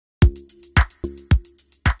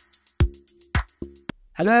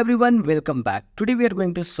Hello everyone, welcome back. Today we are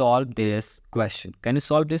going to solve this question. Can you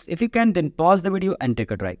solve this? If you can, then pause the video and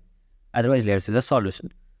take a try. Otherwise, let's see the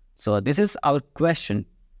solution. So this is our question.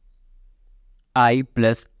 I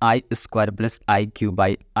plus I square plus I cube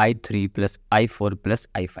by I3 plus I4 plus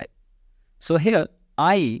I5. So here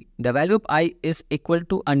I, the value of I is equal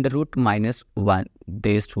to under root minus 1.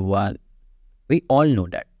 This one. We all know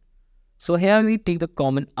that. So here we take the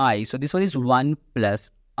common I. So this one is 1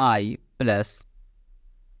 plus I plus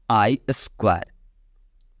I square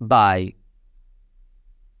by,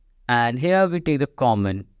 and here we take the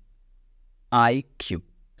common I cube.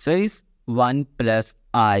 So it is 1 plus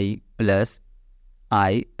I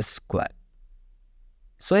square.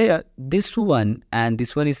 So here this one and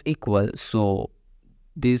this one is equal, so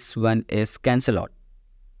this one is cancel out.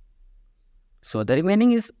 So the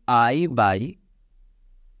remaining is I by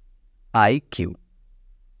I cube.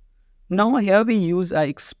 Now here we use our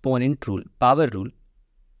exponent rule, power rule.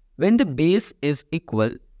 When the base is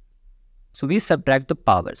equal, so we subtract the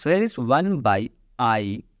power. So here is 1 by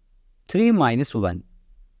I 3 minus 1,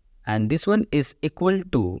 and this one is equal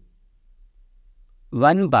to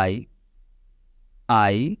 1 by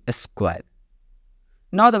I square.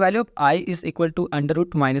 Now the value of I is equal to under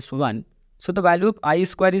root minus 1. So the value of I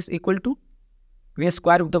square is equal to, we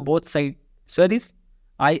square of the both sides. So it is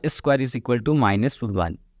I square is equal to minus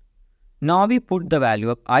 1. Now we put the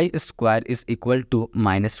value of I square is equal to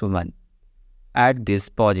minus 1 at this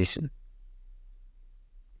position.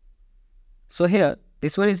 So here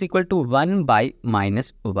this one is equal to 1 by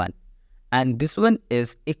minus 1 and this one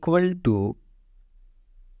is equal to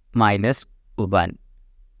minus 1.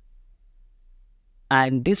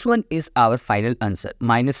 And this one is our final answer,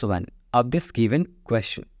 minus 1 of this given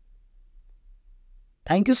question.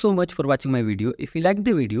 Thank you so much for watching my video. If you liked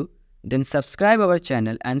the video, then subscribe our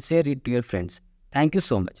channel and share it to your friends. Thank you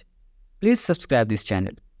so much. Please subscribe this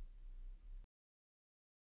channel.